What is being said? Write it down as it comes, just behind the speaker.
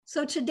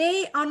So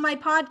today on my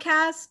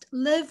podcast,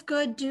 Live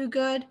Good, Do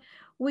Good,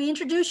 we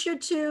introduce you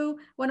to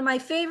one of my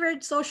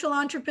favorite social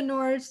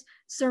entrepreneurs,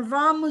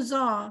 Servan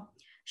Mouzon.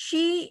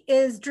 She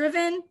is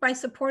driven by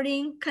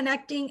supporting,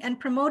 connecting, and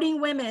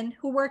promoting women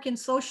who work in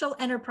social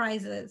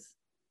enterprises.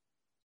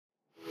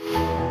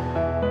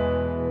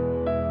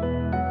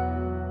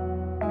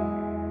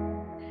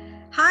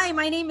 Hi,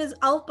 my name is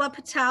Alpa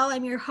Patel.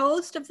 I'm your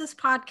host of this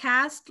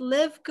podcast,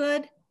 Live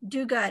Good,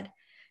 Do Good.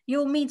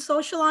 You'll meet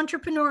social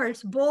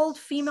entrepreneurs, bold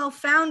female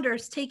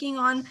founders taking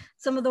on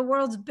some of the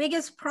world's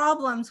biggest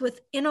problems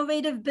with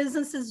innovative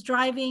businesses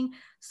driving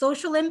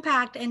social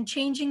impact and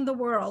changing the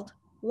world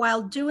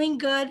while doing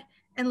good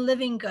and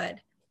living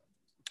good.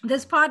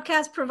 This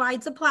podcast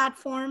provides a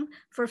platform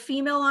for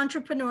female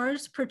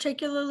entrepreneurs,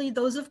 particularly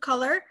those of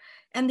color,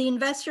 and the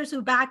investors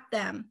who back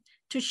them,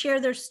 to share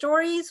their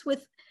stories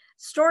with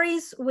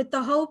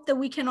the hope that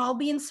we can all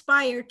be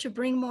inspired to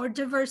bring more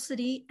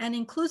diversity and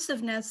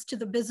inclusiveness to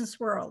the business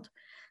world.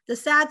 The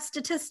sad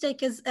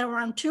statistic is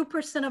around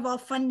 2% of all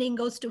funding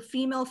goes to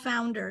female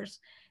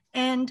founders,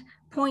 and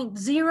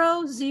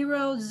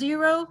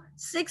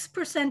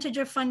 0.0006%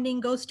 of funding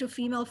goes to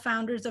female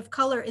founders of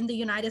color in the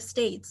United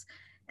States.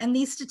 And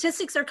these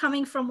statistics are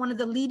coming from one of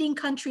the leading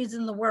countries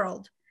in the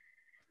world.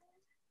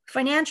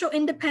 Financial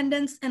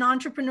independence and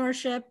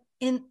entrepreneurship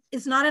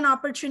is not an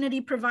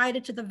opportunity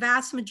provided to the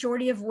vast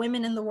majority of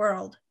women in the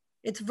world.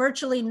 It's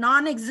virtually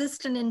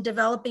non-existent in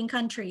developing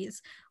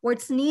countries where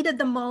it's needed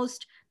the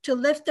most to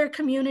lift their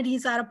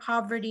communities out of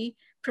poverty,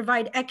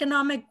 provide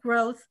economic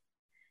growth,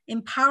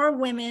 empower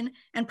women,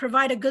 and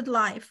provide a good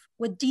life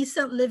with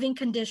decent living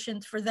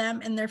conditions for them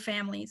and their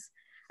families.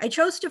 I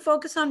chose to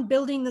focus on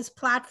building this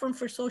platform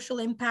for social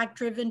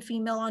impact-driven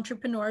female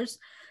entrepreneurs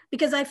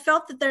because I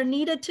felt that there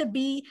needed to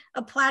be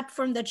a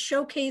platform that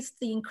showcased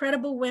the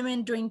incredible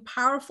women doing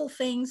powerful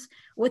things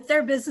with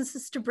their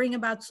businesses to bring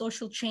about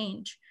social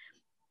change.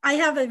 I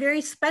have a very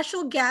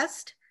special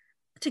guest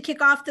to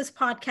kick off this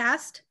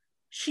podcast.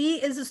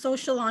 She is a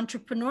social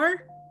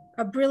entrepreneur,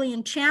 a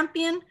brilliant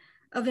champion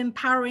of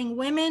empowering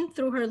women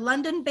through her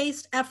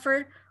London-based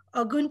effort,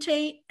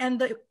 Ogunte and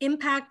the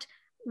Impact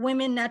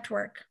Women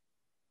Network.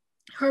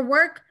 Her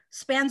work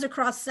spans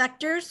across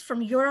sectors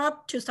from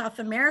Europe to South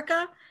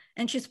America,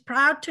 and she's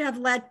proud to have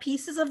led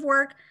pieces of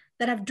work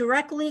that have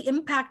directly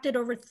impacted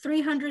over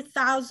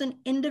 300,000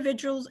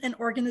 individuals and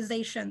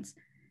organizations.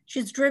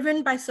 She's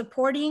driven by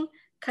supporting,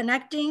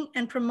 connecting,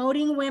 and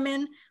promoting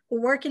women who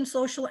work in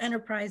social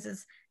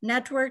enterprises,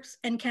 networks,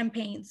 and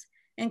campaigns,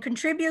 and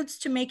contributes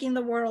to making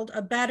the world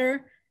a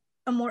better,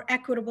 a more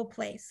equitable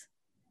place.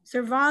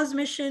 Servan's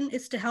mission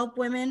is to help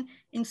women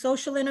in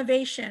social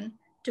innovation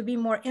to be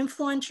more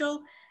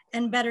influential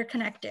and better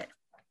connected.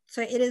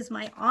 So it is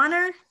my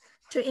honor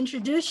to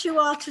introduce you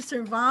all to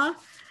Servan.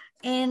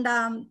 And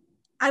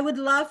I would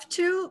love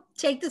to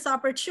take this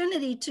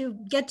opportunity to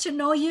get to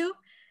know you,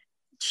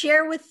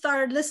 share with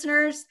our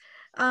listeners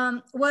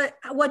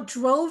what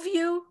drove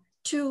you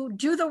to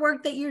do the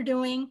work that you're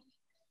doing,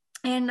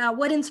 and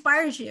what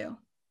inspires you.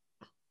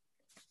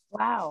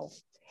 Wow.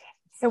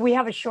 So we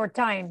have a short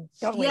time,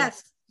 don't we?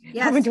 Yes.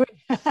 Yes.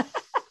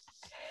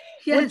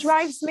 What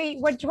drives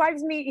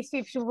me is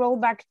if you roll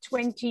back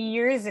 20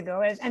 years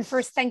ago, and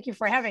first, thank you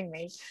for having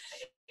me.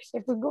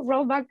 If we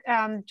roll back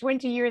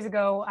 20 years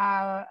ago,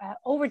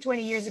 over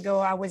 20 years ago,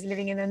 I was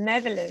living in the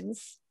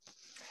Netherlands.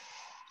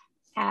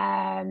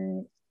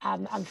 I'm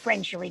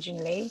French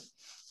originally.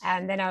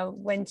 And then I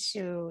went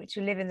to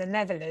live in the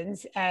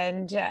Netherlands,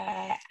 and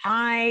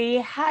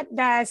I had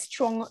that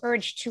strong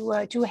urge to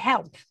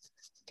help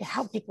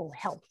people,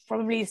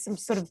 probably some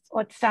sort of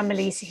odd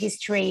family's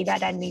history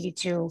that I needed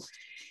to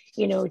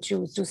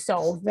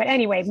solve. But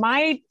anyway,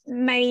 my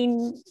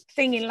main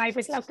thing in life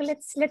was like,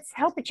 let's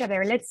help each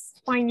other. Let's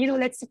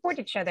support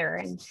each other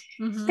and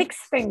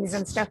fix things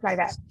and stuff like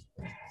that.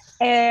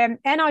 And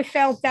I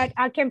felt that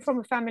I come from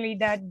a family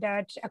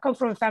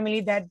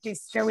that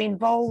is very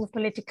involved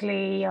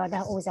politically,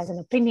 that always has an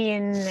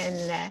opinion,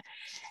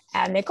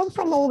 and they come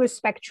from all the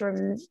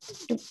spectrum,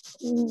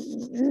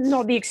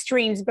 not the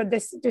extremes, but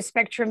the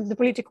spectrum, the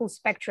political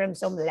spectrum,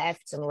 some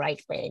left, some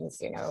right wings,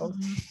 And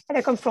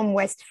I come from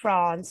West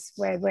France,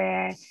 where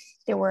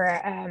there were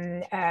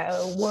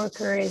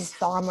workers,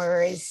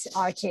 farmers,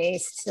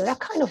 artists, so that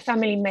kind of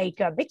family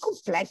makeup, a bit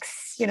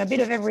complex, a bit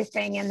of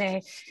everything,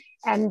 and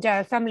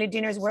family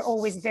dinners were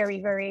always very,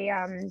 very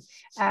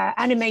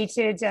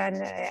animated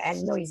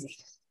and noisy.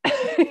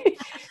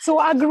 So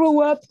I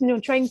grew up,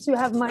 trying to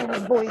have my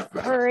voice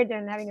heard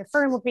and having a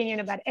firm opinion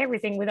about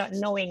everything without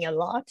knowing a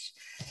lot.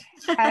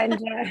 And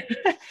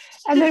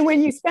then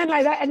when you stand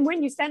like that, and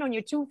when you stand on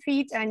your 2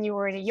 feet and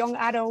you're a young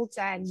adult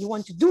and you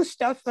want to do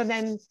stuff, but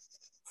then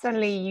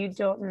suddenly you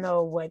don't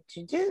know what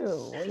to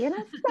do.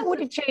 That would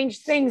have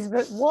changed things,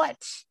 but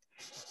what?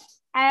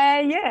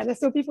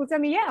 So people tell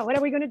me, what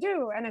are we going to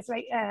do? And it's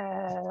like,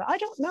 I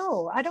don't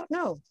know.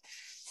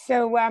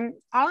 So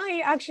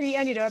I actually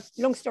ended up,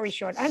 long story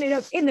short,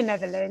 in the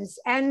Netherlands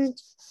and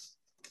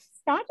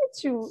started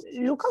to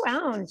look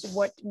around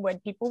what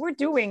people were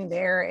doing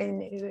there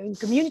in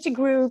community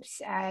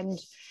groups and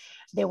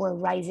they were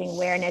raising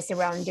awareness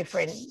around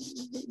different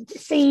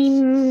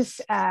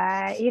themes,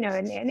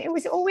 and it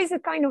was always a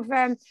kind of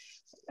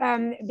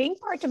being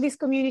part of these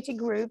community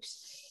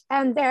groups.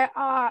 And they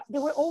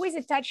were always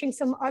attaching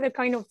some other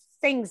kind of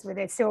things with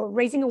it. So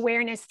raising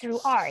awareness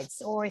through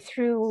arts or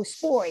through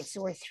sports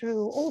or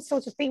through all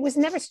sorts of things. It was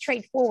never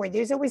straightforward.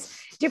 There's always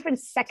different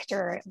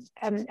sector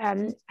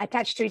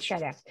attached to each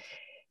other.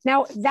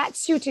 Now that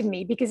suited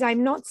me because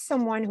I'm not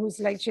someone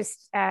who's like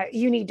just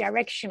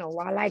unidirectional.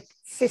 I like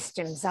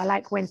systems. I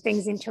like when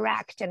things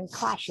interact and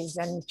clashes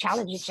and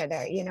challenge each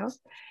other,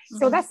 Mm-hmm.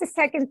 So that's the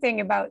second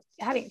thing about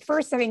having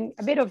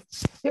a bit of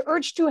the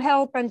urge to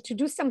help and to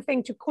do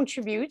something to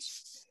contribute.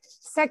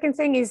 Second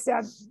thing is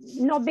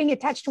not being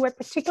attached to a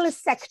particular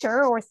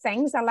sector or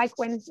things. I like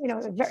when,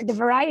 the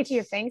variety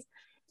of things.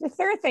 The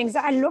third thing is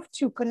I love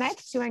to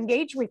connect, to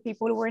engage with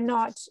people who are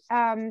not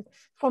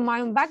from my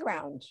own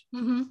background.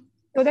 Mm-hmm.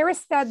 So there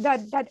is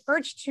that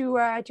urge to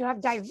have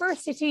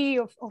diversity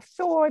of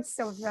thoughts,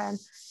 of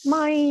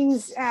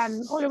minds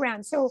all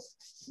around. So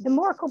the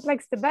more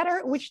complex, the better,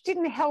 which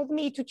didn't help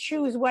me to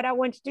choose what I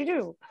wanted to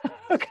do.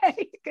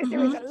 Okay, because there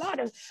was a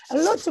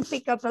lot to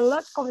pick up, a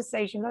lot of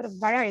conversation, a lot of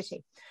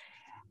variety.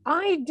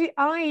 I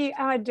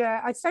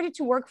started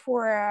to work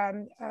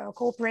for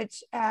corporate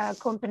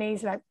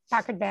companies like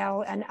Packard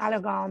Bell and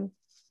Allergan.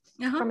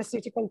 Uh-huh.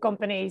 Pharmaceutical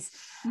companies,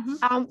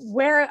 mm-hmm.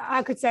 Where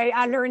I could say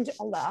I learned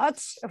a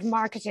lot of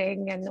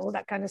marketing and all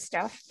that kind of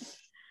stuff.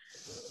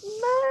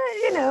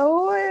 But,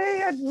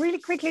 I really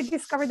quickly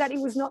discovered that it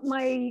was not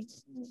my,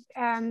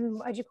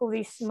 my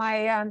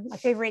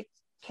favorite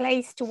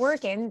place to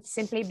work in,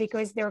 simply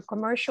because their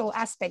commercial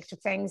aspect of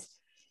things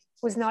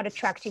was not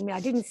attracting me. I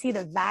didn't see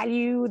the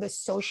value, the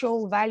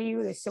social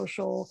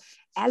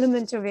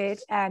element of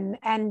it.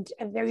 And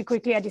very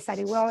quickly I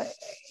decided, well,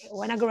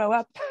 when I grow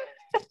up,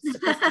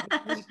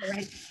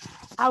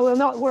 I will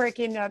not work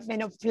in a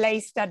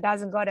place that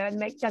doesn't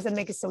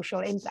make a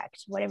social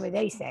impact, whatever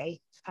they say.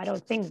 I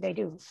don't think they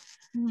do.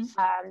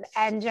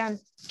 Mm-hmm.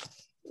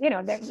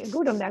 They're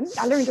good on them.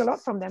 I learned a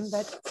lot from them,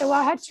 but so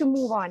I had to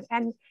move on.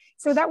 And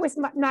so that was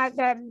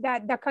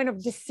that kind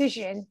of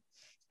decision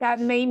that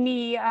made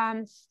me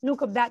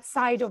look up that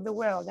side of the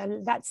world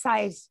and that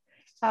side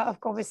of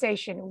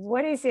conversation.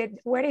 What is it?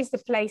 What is the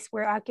place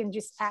where I can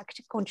just act,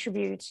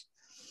 contribute?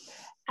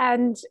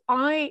 And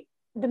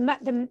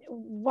the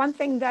one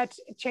thing that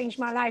changed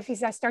my life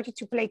is I started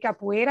to play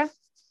capoeira,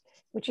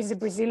 which is a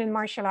Brazilian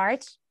martial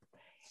art.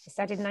 I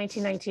started in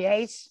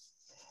 1998.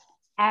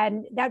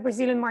 And that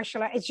Brazilian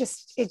martial art, it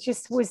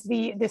just was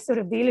the sort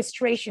of the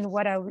illustration of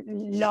what I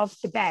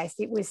loved the best.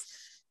 It was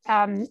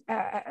a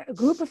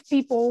group of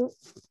people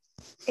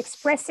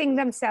expressing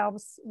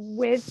themselves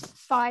with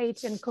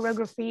fight and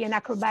choreography and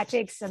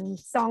acrobatics and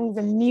songs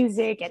and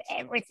music and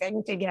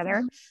everything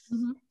together,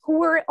 mm-hmm. who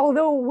were,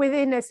 although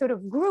within a sort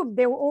of group,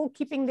 they were all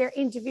keeping their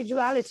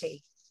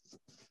individuality.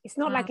 It's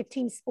not like a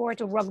team sport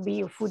or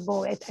rugby or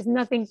football. It has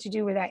nothing to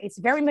do with that. It's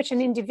very much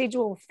an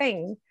individual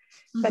thing,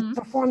 mm-hmm. but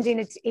performed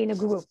in a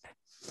group.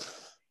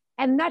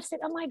 And that's it.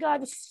 Oh my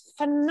God, this is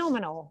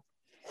phenomenal.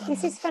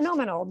 This is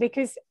phenomenal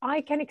because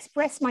I can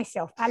express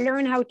myself. I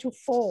learn how to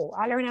fall.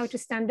 I learn how to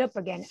stand up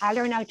again. I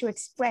learn how to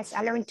express.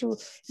 I learn to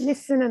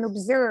listen and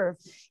observe.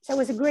 So it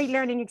was a great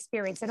learning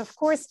experience. And of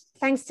course,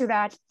 thanks to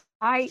that,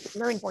 I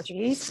learned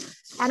Portuguese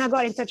and I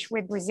got in touch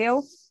with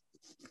Brazil.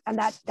 And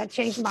that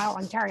changed my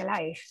entire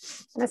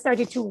life. And I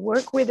started to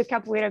work with the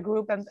Capoeira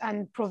group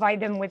and provide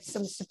them with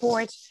some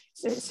support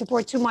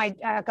to my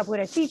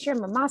Capoeira teacher,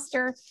 my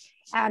master,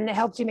 and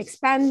helped him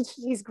expand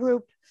his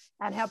group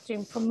and helped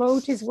him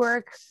promote his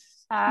work,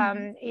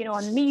 on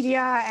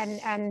media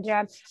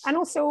and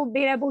also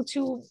being able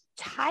to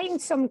tie in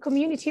some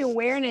community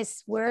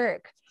awareness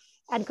work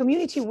and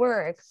community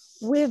work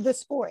with the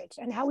sport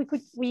and how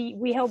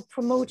we help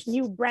promote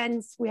new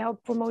brands, we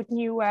help promote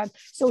new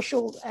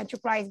social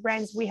enterprise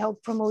brands, we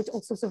help promote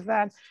all sorts of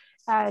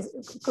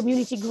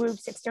community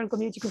groups, external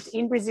community groups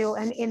in Brazil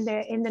and in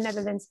the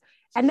Netherlands.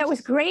 And that was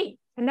great.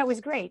 And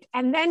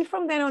then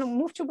from then on, I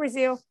moved to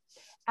Brazil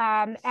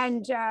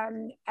and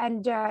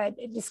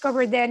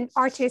discovered then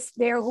artists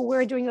there who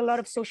were doing a lot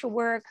of social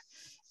work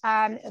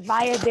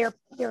via their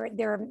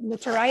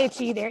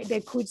notoriety.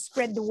 They could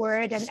spread the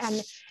word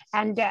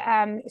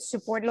and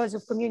support lots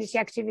of community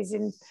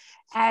activism.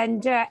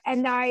 And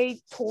I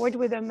toured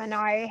with them and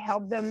I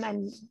helped them.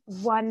 And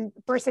one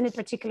person in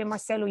particular,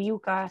 Marcelo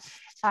Yuca,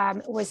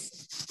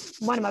 was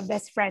one of my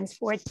best friends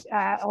for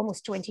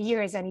almost 20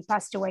 years. And he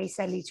passed away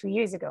sadly 2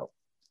 years ago.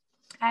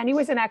 And he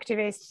was an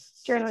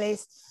activist,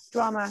 journalist,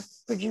 drama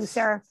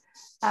producer,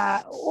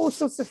 all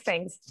sorts of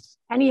things.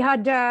 And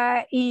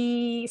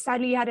he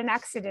sadly had an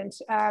accident.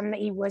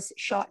 He was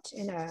shot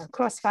in a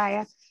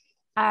crossfire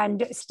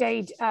and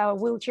stayed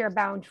wheelchair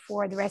bound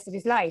for the rest of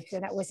his life.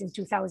 And that was in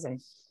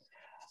 2000.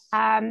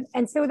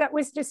 And so that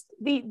was just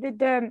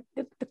the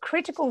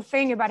critical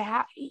thing about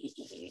how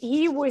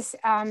he was,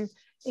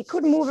 he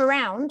couldn't move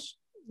around,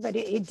 but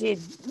it did,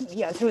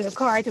 through the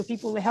car to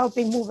people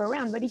helping move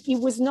around, but he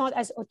was not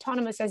as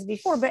autonomous as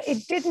before, but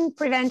it didn't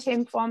prevent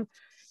him from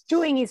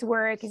doing his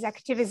work, his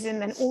activism,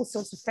 and all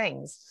sorts of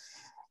things.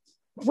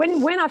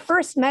 When I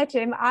first met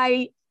him,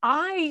 I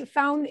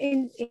found in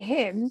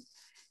him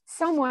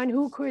someone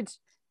who could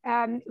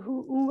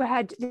who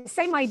had the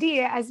same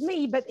idea as me,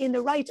 but in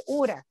the right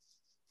order.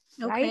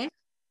 Okay. Right?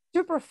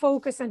 Super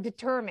focused and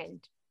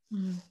determined.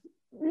 Mm.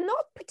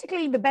 Not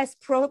particularly the best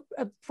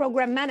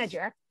program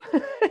manager.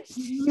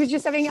 He was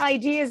just having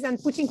ideas and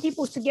putting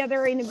people together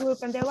in a group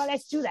and then, well,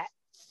 let's do that.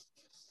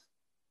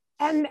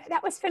 And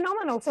that was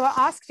phenomenal. So I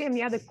asked him,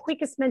 the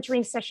quickest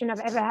mentoring session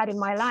I've ever had in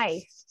my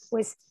life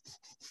was,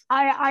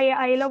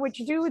 I love what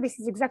you do. This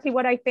is exactly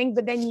what I think,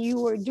 but then you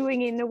were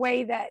doing it in a way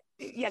that,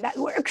 that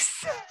works.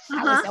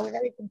 I was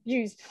very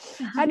confused.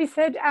 And he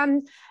said,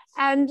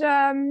 and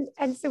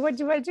so what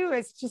do I do?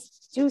 It's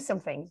just do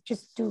something,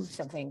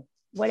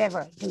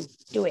 whatever,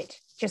 do it,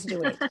 just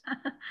do it.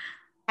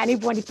 And he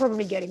wanted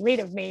probably getting rid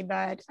of me,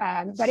 but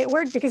it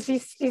worked because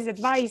his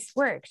advice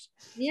worked.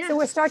 Yeah.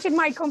 So I started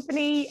my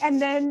company,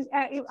 and then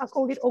I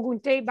called it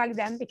Ogunte back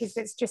then because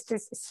it's just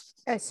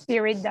a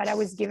spirit that I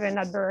was given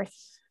at birth,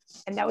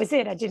 and that was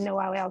it. I didn't know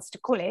how else to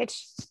call it.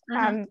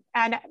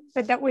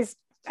 But that was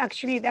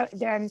actually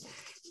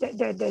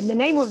the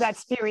name of that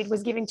spirit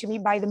was given to me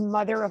by the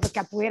mother of a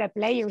capoeira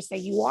player. Say,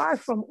 you are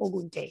from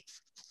Ogunte.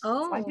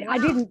 Oh, so I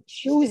didn't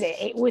choose it;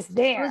 it was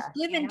there. It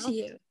was given to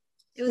you.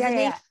 It was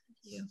given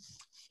to you.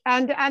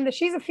 And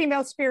she's a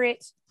female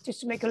spirit.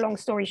 Just to make a long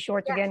story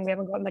short, again, we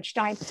haven't got much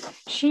time.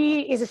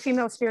 She is a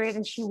female spirit,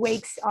 and she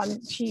wakes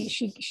on.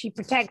 She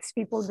protects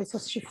people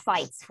because she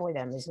fights for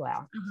them as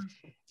well.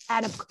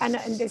 And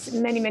there's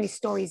many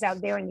stories out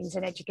there on the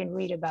internet you can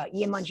read about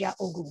Yemanja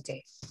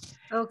Ogunte.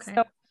 Okay.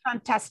 So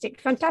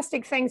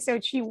fantastic thing. So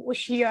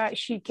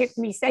she kept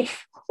me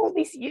safe all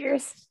these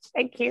years.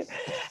 Thank you.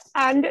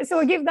 And so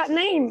I give that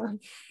name.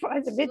 It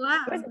was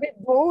a bit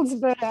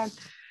bold, but.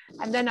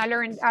 And then I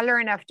learned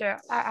after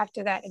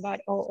that about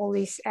all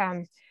these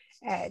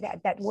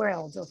that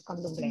world of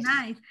candomblé.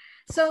 Nice.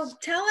 So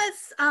tell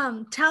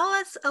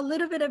us a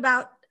little bit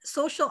about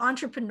social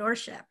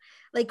entrepreneurship.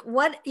 Like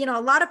what,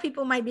 a lot of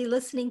people might be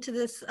listening to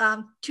this,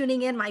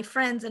 tuning in, my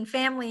friends and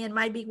family, and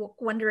might be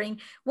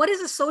wondering, what is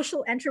a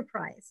social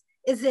enterprise?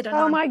 Is it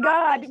oh my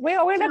God,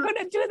 we're not going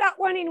to do that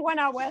one in 1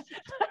 hour.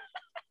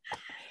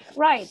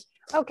 Right.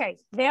 Okay,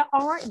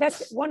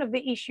 that's one of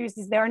the issues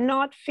is there are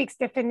not fixed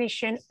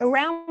definition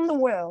around the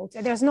world.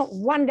 There's not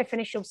one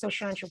definition of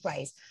social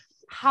enterprise.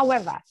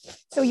 However,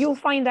 so you'll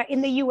find that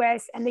in the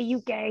US and the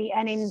UK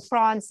and in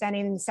France and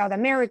in South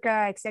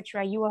America,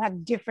 etc., you will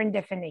have different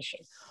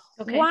definitions.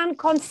 Okay. One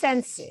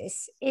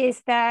consensus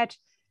is that,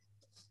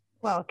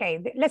 well,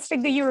 okay, let's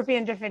take the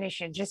European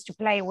definition just to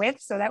play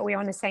with so that we're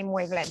on the same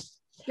wavelength.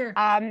 Sure.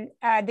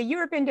 The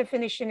European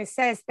definition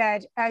says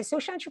that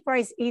social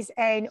enterprise is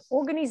an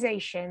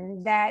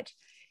organization that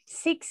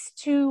seeks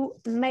to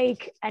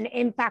make an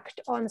impact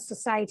on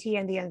society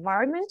and the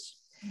environment,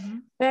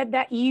 but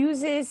that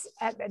uses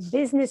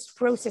business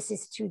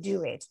processes to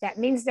do it. That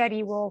means that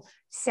it will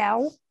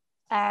sell,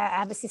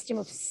 have a system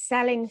of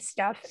selling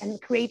stuff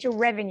and create a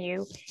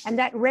revenue, and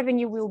that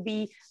revenue will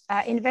be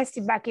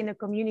invested back in the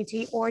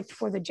community or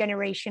for the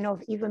generation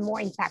of even more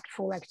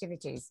impactful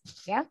activities.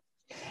 Yeah.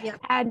 Yeah.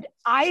 And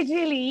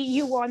ideally,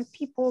 you want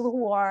people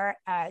who are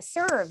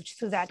served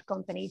through that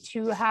company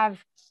to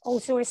have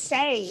also a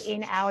say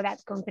in how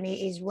that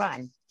company is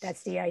run.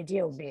 That's the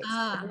ideal bit.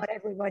 Not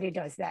everybody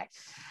does that.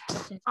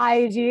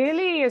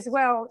 Ideally, as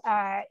well,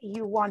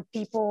 you want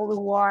people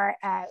who are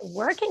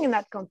working in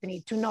that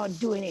company to not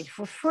doing it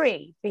for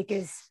free,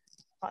 because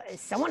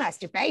someone has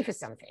to pay for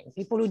something.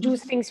 People who do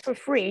things for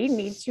free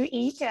need to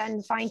eat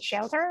and find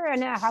shelter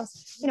and a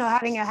house,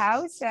 having a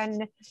house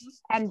and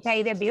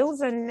pay their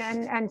bills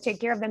and take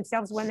care of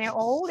themselves when they're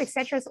old,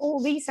 etc. So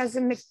all these has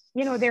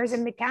there's a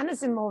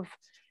mechanism of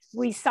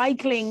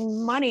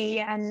recycling money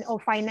and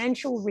of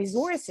financial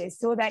resources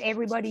so that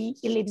everybody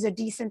lives a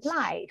decent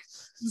life.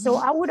 So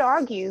I would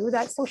argue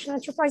that social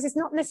enterprise is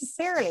not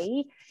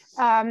necessarily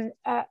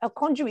a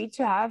conduit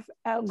to have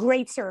a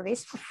great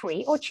service for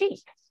free or cheap.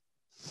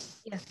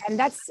 Yes. And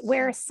that's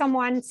where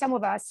sometimes some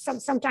of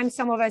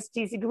us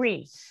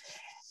disagree.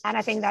 And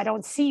I think I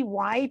don't see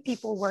why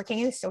people working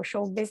in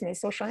social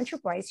business, social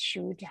enterprise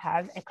should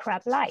have a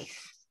crap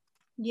life.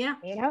 Yeah.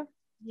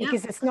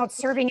 Because it's not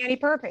serving any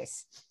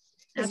purpose.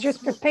 It's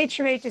just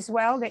perpetuate as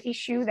well the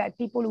issue that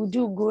people who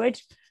do good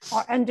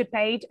are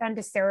underpaid,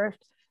 underserved,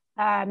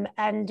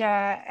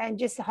 and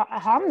just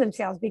harm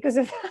themselves because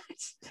of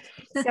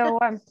that. So,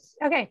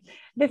 okay.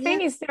 The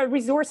thing is that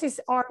resources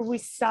are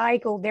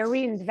recycled, they're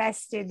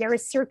reinvested. There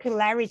is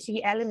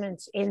circularity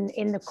element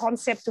in the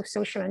concept of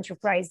social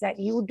enterprise that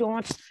you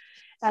don't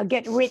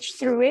get rich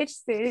through it.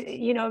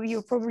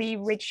 You're probably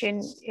rich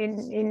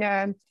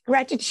in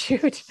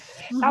gratitude.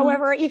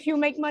 However, if you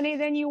make money,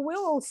 then you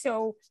will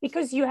also,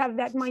 because you have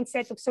that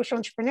mindset of social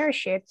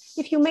entrepreneurship,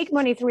 if you make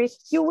money through it,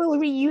 you will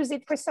reuse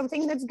it for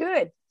something that's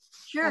good.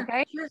 Sure.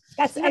 Okay. Sure.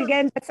 That's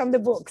that's on the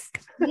books.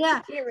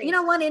 Yeah.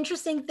 One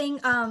interesting thing,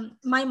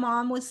 my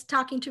mom was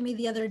talking to me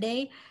the other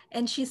day,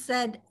 and she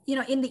said,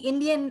 in the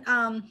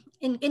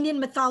Indian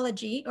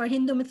mythology or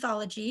Hindu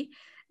mythology,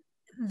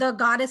 the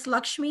goddess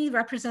Lakshmi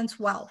represents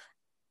wealth,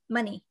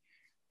 money.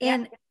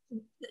 And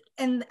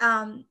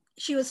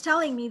she was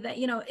telling me that,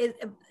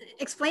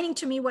 explaining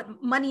to me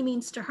what money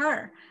means to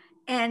her.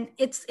 And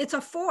it's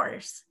a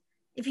force,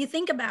 if you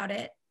think about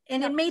it.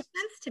 And it made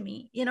sense to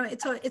me.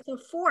 It's a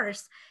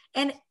force,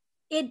 and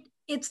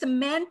it's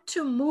meant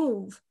to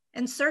move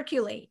and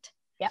circulate.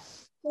 Yeah.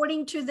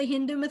 According to the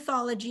Hindu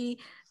mythology,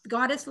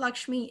 goddess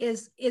Lakshmi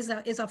is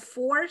a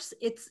force.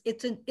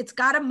 It's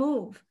got to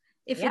move.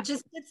 If it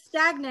just gets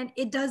stagnant,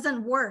 it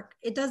doesn't work.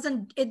 It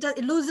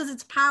loses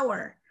its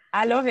power.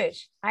 I love it.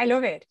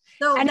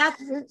 So and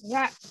that's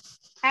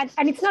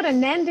and it's not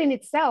an end in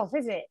itself,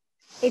 is it?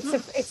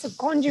 It's a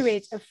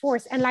conduit, a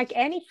force, and like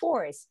any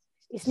force,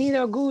 it's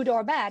neither good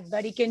or bad,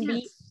 but it can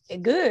be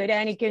good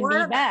and it can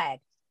be bad.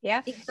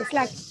 Yeah,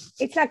 exactly.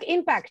 It's like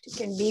impact. It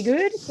can be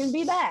good, it can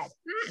be bad.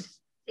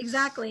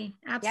 Exactly.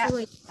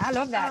 Absolutely. Yeah, I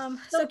love that.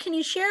 So can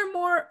you share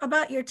more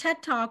about your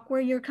TED Talk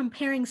where you're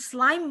comparing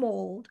slime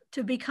mold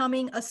to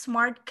becoming a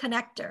smart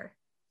connector?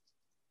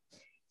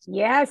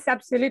 Yes,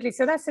 absolutely.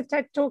 So that's a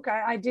TED Talk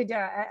I did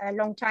a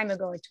long time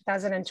ago, in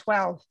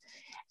 2012.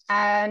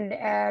 And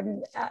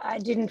I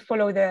didn't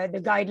follow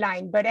the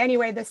guideline. But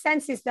anyway, the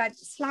sense is that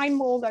slime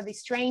mold are this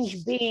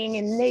strange being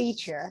in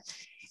nature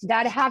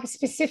that have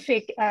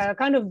specific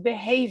kind of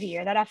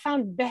behavior that I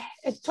found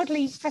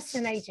totally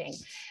fascinating.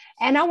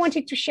 And I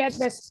wanted to shed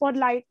the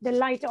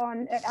light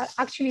on,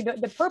 actually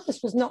the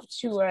purpose was not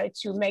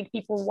to make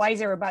people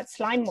wiser about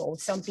slime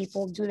mold. Some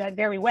people do that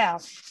very well,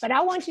 but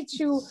I wanted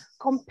to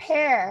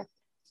compare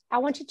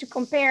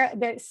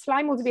the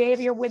slime mold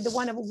behavior with the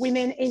one of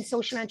women in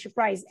social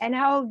enterprise and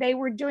how they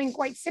were doing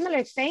quite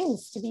similar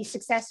things to be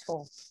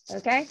successful,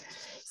 okay?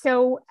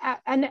 So,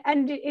 and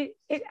it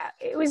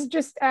was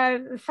just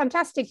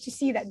fantastic to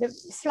see that the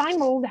slime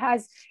mold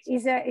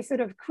is a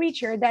sort of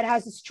creature that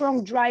has a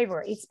strong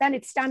driver. It spends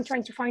its time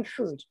trying to find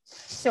food.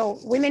 So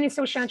women in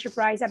social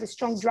enterprise have a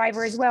strong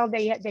driver as well.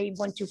 They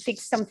want to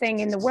fix something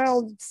in the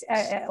world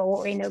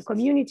or in a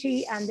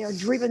community, and they're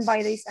driven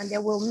by this, and they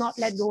will not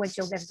let go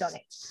until they've done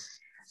it.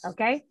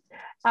 Okay,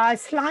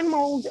 slime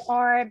mold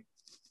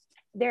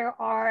there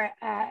are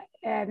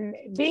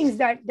beings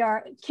that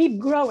keep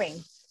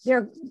growing.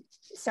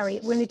 Sorry,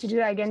 we'll need to do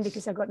that again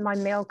because I got my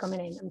mail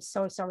coming in. I'm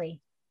so sorry.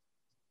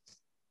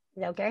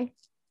 Is that okay?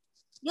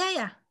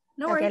 Yeah.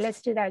 No worries. Okay, let's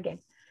do that again.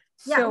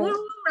 Yeah, so,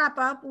 we'll wrap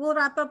up. We'll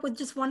wrap up with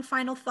just one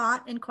final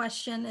thought and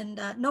question.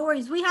 And no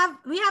worries. We have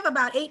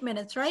about 8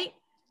 minutes, right?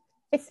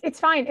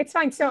 It's fine. It's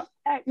fine. So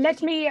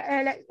let me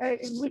ask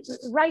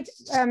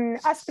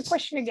the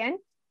question again.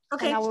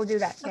 Okay. And I will do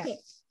that. Okay. Yeah.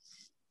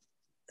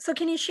 So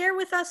can you share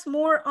with us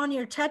more on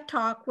your TED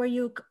Talk where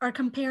you are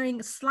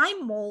comparing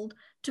slime mold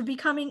to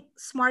becoming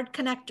smart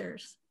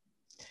connectors?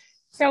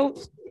 So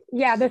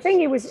yeah, the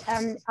thing was,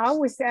 I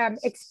was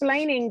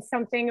explaining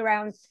something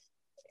around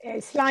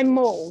slime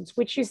molds,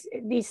 which is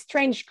this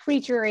strange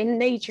creature in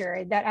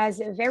nature that has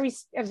a very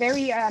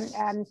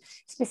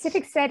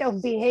specific set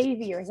of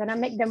behaviors, and I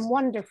make them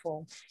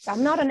wonderful. So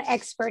I'm not an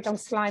expert on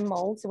slime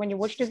molds. So when you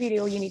watch the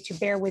video, you need to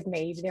bear with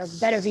me. There are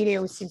better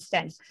videos since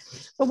then.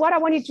 But what I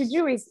wanted to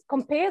do is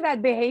compare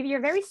that behavior,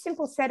 very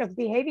simple set of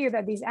behavior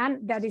that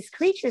these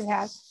creatures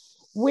have,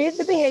 with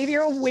the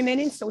behavior of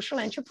women in social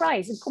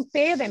enterprise, and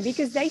compare them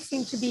because they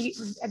seem to be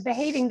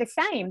behaving the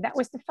same. That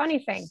was the funny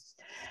thing.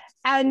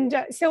 And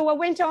so I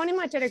went on in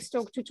my TEDx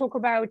talk to talk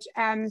about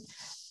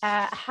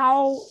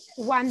how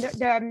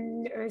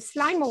the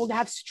slime mold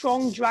have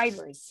strong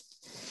drivers.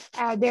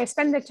 They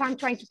spend their time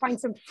trying to find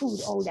some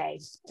food all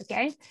day,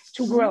 okay,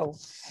 to grow.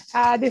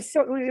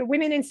 The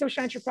women in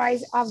social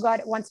enterprise have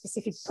got one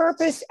specific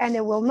purpose, and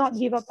they will not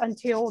give up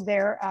until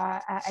they're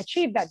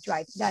achieve that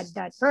drive,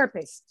 that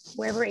purpose,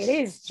 wherever it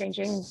is,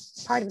 changing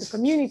part of the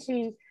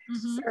community,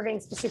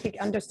 serving specific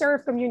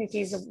underserved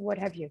communities, or what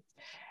have you.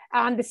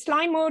 The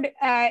slime mold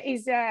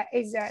is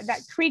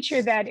that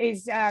creature that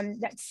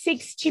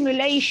seeks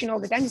stimulation all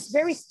the time. It's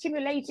very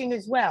stimulating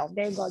as well.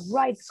 They've got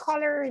bright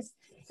colors.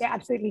 They're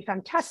absolutely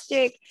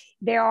fantastic.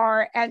 They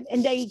are, and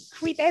they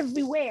creep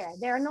everywhere.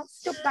 They are not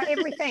stopped by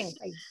everything.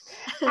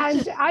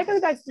 And I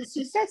think that the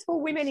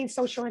successful women in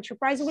social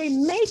enterprise will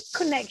make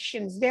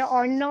connections. They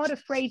are not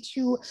afraid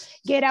to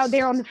get out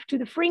there to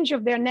the fringe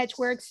of their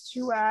networks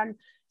to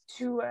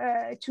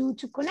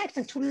connect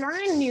and to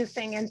learn new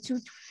things and to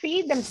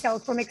feed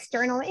themselves from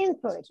external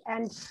input.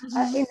 And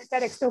in the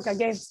TEDx talk, I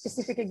gave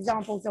specific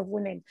examples of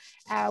women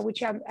who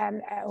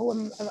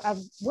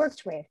I've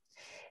worked with.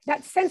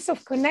 That sense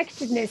of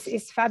connectedness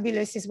is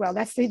fabulous as well.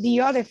 That's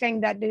the other thing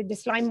that the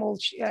slime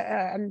mold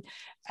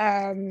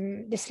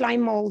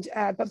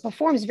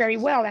performs very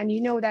well. And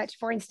you know that,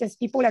 for instance,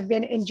 people have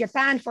been in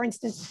Japan, for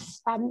instance,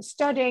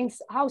 studying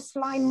how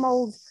slime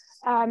mold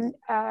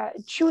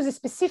choose a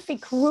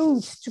specific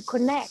route to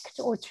connect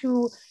or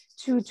to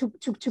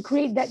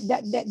create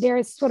that there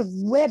is sort of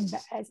web.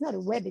 It's not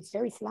a web, it's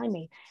very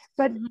slimy,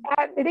 but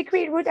they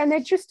create route, and they're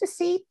just to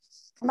see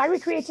by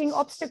recreating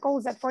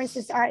obstacles that, for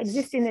instance,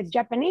 exist in the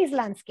Japanese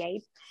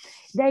landscape,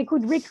 they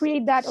could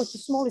recreate that on a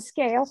smaller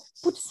scale,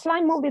 put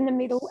slime mold in the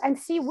middle, and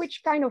see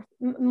which kind of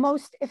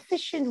most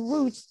efficient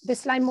routes the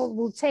slime mold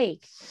will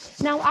take.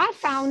 Now, I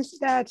found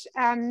that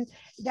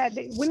that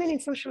the women in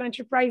social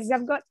enterprises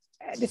have got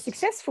the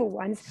successful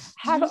ones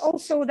have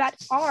also that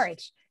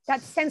art,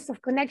 that sense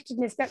of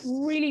connectedness that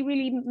really,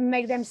 really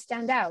make them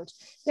stand out.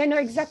 They know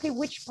exactly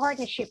which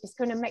partnership is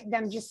going to make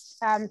them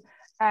just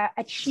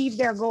achieve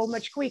their goal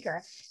much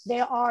quicker.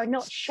 They are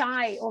not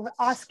shy of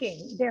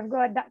asking. They've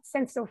got that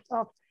sense of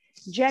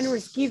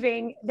generous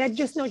giving. They're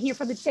just not here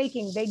for the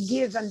taking. They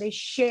give and they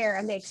share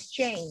and they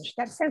exchange.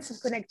 That sense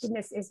of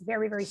connectedness is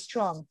very, very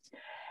strong.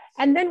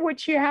 And then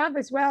what you have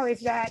as well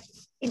is that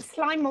in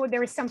slime mode,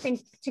 there is something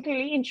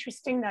particularly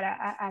interesting that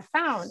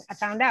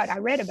I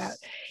read about,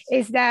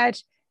 is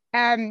that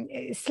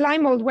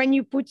slime mold, when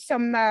you put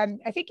some,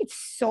 I think it's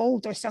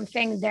salt or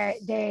something,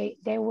 they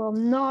will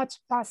not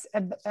pass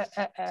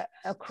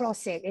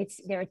across it.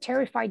 They're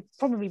terrified,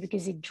 probably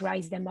because it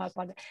dries them up.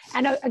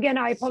 And again,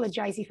 I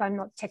apologize if I'm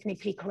not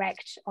technically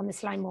correct on the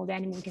slime mold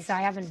anymore, because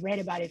I haven't read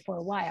about it for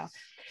a while.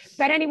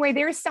 But anyway,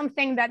 there is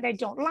something that they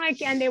don't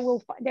like, and they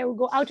will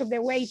go out of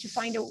their way to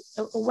find a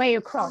way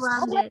across.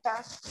 However,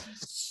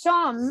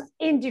 some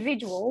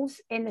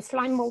individuals in the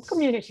slime mold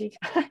community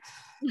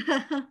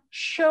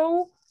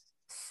show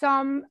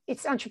some,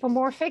 it's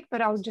anthropomorphic,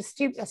 but I'm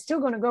still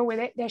going to go with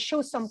it. They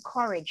show some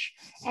courage,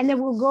 and they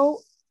will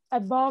go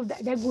above,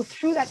 they go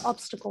through that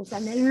obstacles,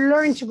 and they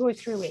learn to go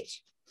through it.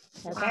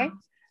 Okay.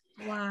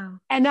 Wow.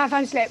 And I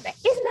find like,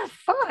 isn't that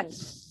fun?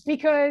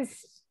 Because,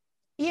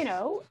 you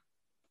know,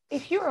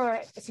 if you're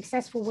a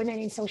successful woman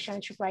in social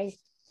enterprise,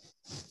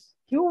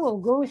 you will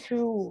go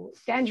through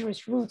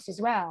dangerous routes as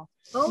well.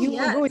 You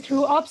will go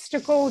through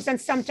obstacles, and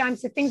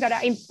sometimes the things that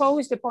are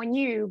imposed upon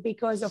you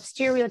because of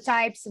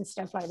stereotypes and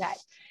stuff like that.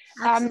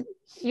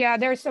 Yeah,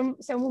 there's some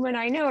women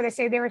I know, they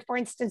say for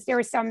instance,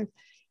 there is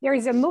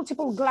a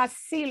multiple glass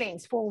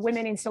ceilings for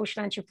women in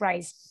social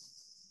enterprise.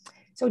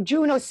 So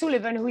June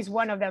O'Sullivan, who is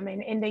one of them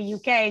in the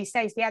UK,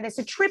 says, yeah, there's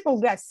a triple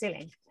glass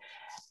ceiling.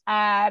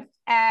 The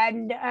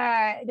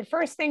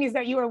first thing is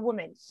that you're a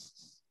woman.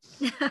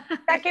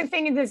 Second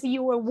thing is that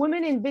you're a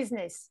woman in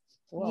business.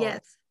 Whoa.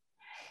 Yes.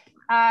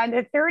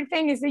 The third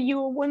thing is that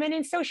you're a woman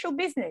in social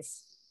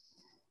business.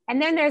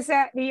 And then there's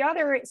the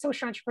other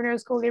social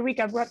entrepreneurs called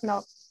Erika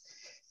Brotnok,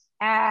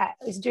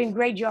 is doing a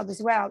great job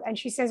as well. And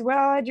she says,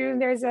 well, June,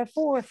 there's a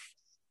fourth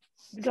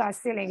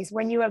glass ceiling, is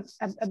when you're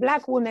a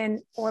Black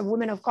woman or a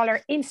woman of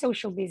color in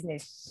social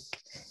business.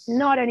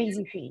 Not an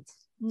easy feat.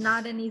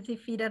 Not an easy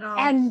feat at all.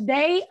 And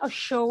they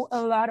show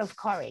a lot of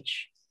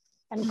courage.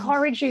 And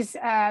courage is,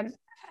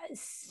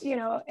 you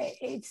know,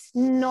 it's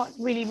not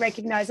really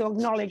recognized or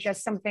acknowledged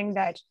as something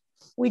that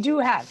we do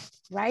have,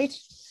 right?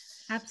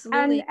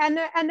 Absolutely. And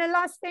the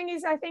last thing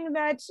is, I think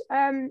that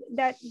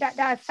that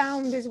I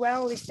found as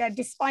well is that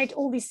despite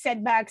all these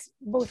setbacks,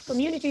 both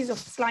communities of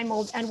slime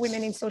mold and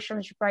women in social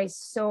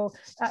enterprise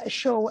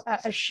show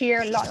a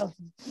sheer lot of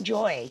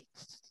joy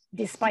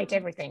despite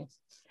everything.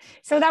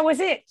 So that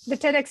was it, the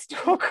TEDx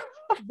talk.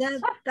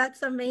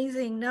 That's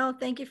amazing. No,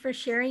 thank you for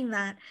sharing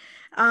that.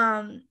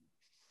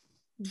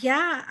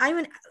 Yeah, I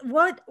mean,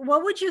 what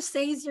would you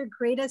say is your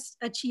greatest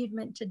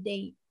achievement to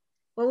date?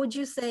 What would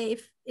you say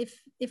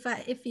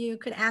if you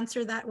could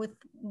answer that with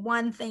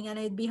one thing? And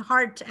it'd be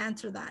hard to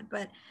answer that,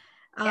 but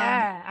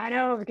yeah, I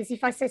know, because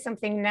if I say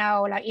something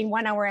now, like in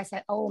 1 hour, I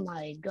say, "Oh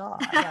my God,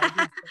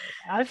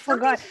 I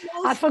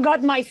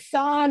forgot my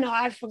son, or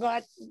I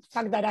forgot the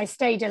fact that I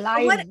stayed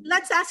alive."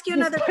 Let's ask you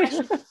another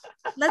question.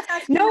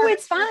 No,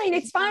 it's fine.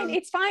 It's fine.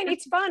 It's fine.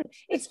 It's fun.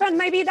 It's fun.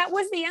 Maybe that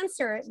was the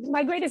answer.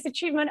 My greatest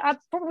achievement, I've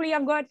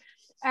got.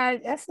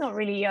 That's not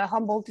really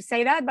humble to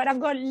say that, but I've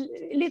got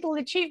little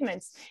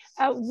achievements.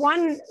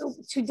 One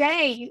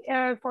today,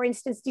 for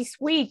instance, this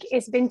week,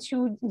 has been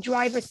to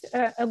drive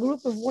a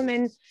group of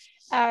women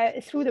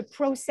through the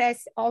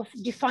process of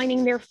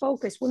defining their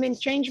focus. Women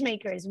change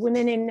makers,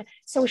 women in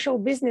social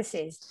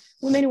businesses,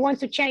 women who want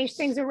to change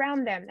things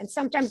around them. And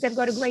sometimes they've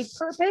got a great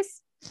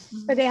purpose,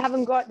 but they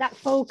haven't got that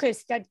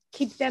focus that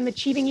keeps them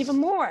achieving even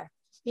more,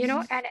 you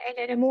know,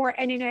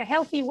 and in a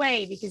healthy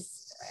way, because,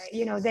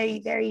 you know,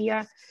 they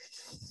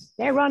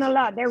run a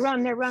lot, they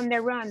run.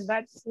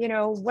 But, you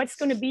know, what it's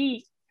going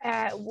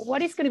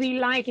to be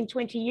like in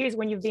 20 years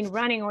when you've been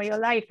running all your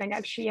life and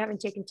actually haven't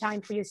taken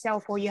time for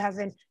yourself, or you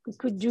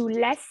could do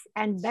less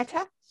and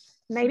better,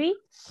 maybe,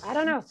 I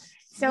don't know.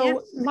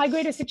 So my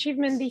greatest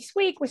achievement this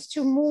week was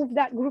to move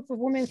that group of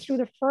women through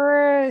the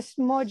first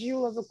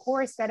module of a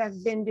course that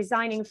I've been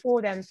designing for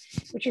them,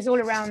 which is all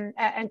around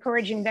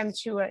encouraging them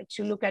to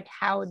look at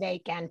how they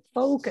can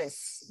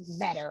focus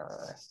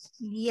better.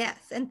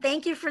 Yes, and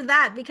thank you for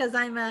that, because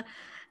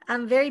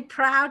I'm very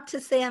proud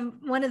to say I'm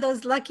one of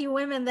those lucky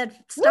women that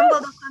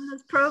stumbled upon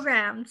this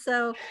program.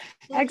 So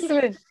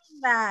excellent.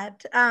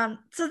 That.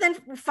 So then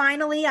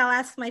finally, I'll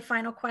ask my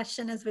final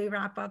question as we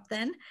wrap up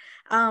then.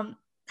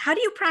 How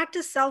do you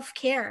practice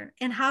self-care,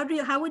 and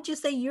how would you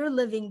say you're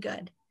living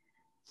good?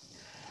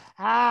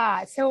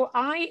 So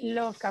I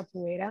love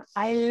capoeira.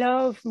 I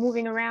love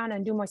moving around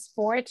and do my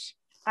sport.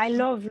 I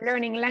love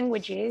learning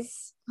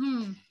languages.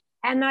 Mm.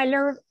 And I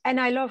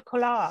love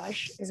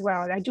collage as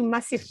well. I do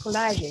massive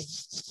collages.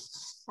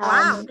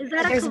 Wow. Is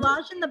that a There's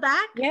collage in the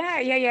back?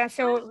 yeah.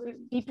 So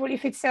people,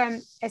 if it's a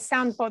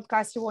sound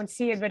podcast, you won't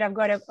see it, but I've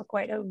got a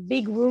quite a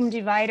big room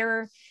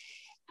divider.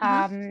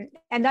 And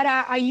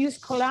that I use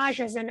collage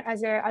as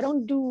a I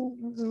don't do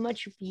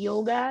much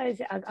yoga.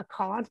 I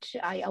can't.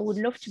 I would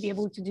love to be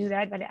able to do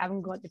that, but I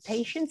haven't got the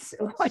patience.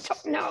 So I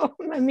don't know.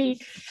 Maybe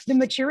the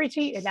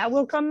maturity that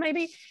will come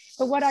maybe.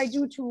 But what I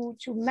do to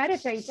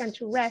meditate and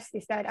to rest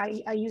is that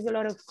I use a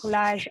lot of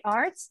collage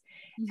arts.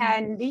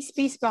 And this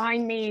piece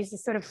behind me is a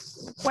sort of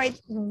quite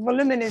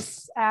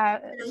voluminous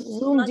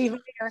room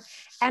divider.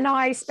 And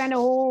I spent a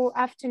whole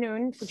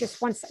afternoon for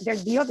just one side.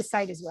 There's the other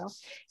side as well.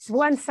 So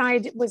one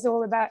side was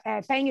all about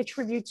paying a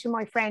tribute to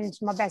my friend,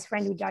 my best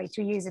friend who died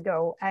 2 years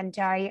ago. And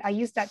I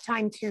used that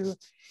time to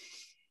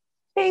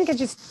think and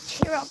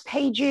just tear up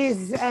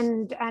pages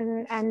and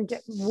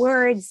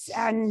words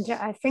and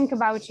think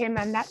about him.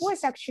 And that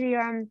was actually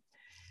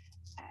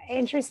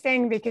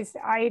interesting because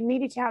I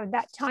needed to have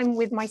that time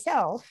with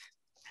myself,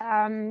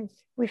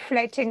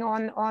 reflecting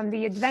on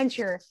the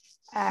adventure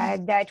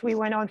that we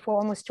went on for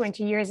almost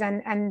 20 years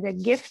and the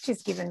gift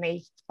he's given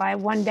me by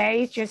one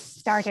day just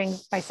starting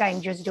by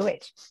saying, just do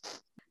it.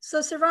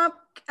 So Servant,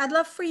 I'd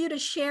love for you to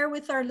share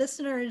with our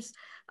listeners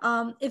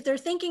if they're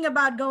thinking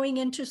about going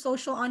into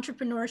social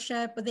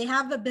entrepreneurship, but they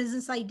have a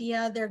business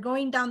idea, they're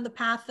going down the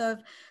path of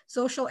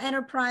social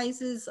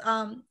enterprises.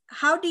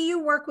 How do you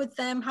work with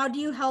them? How do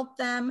you help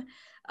them?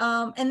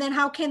 And then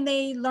how can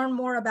they learn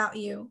more about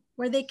you?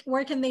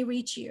 Where can they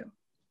reach you?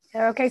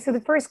 Okay, so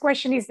the first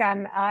question is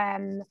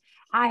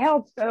I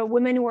help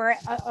women who are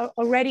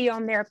already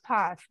on their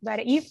path, but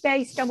if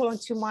they stumble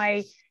onto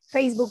my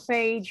Facebook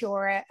page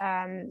or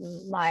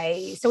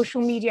my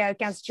social media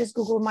accounts, just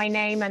Google my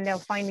name and they'll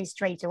find me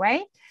straight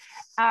away.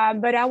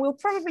 But I will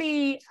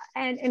probably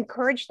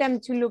encourage them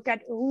to look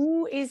at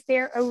who is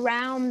there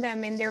around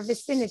them in their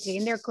vicinity,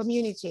 in their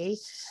community,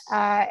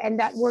 and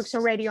that works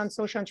already on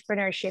social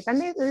entrepreneurship.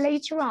 And then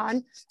later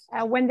on,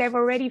 when they've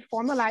already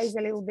formalized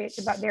a little bit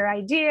about their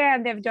idea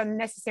and they've done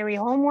necessary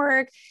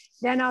homework,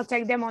 then I'll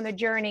take them on a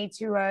journey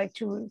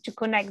to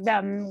connect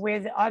them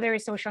with other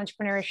social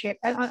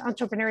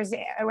entrepreneurs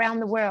around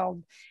the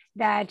world.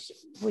 That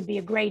would be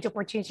a great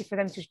opportunity for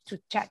them to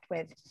chat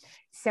with.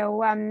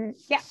 So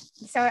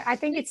so I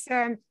think it's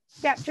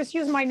just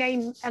use my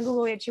name and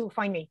Google it, you'll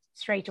find me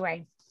straight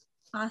away.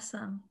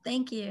 Awesome,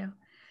 thank you.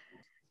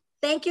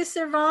 Thank you,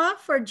 Servant,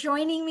 for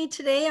joining me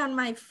today on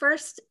my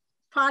first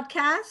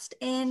podcast.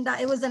 And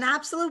it was an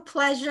absolute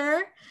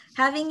pleasure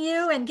having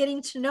you and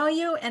getting to know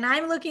you. And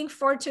I'm looking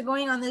forward to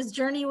going on this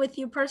journey with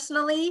you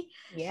personally.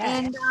 Yeah.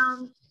 And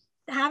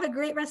have a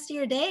great rest of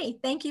your day.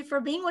 Thank you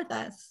for being with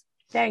us.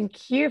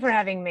 Thank you for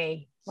having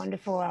me.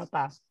 Wonderful,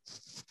 Alpa.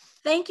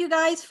 Thank you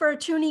guys for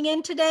tuning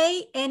in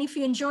today. And if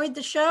you enjoyed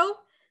the show,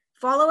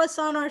 follow us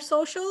on our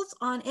socials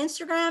on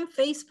Instagram,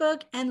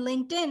 Facebook, and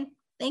LinkedIn.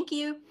 Thank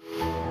you.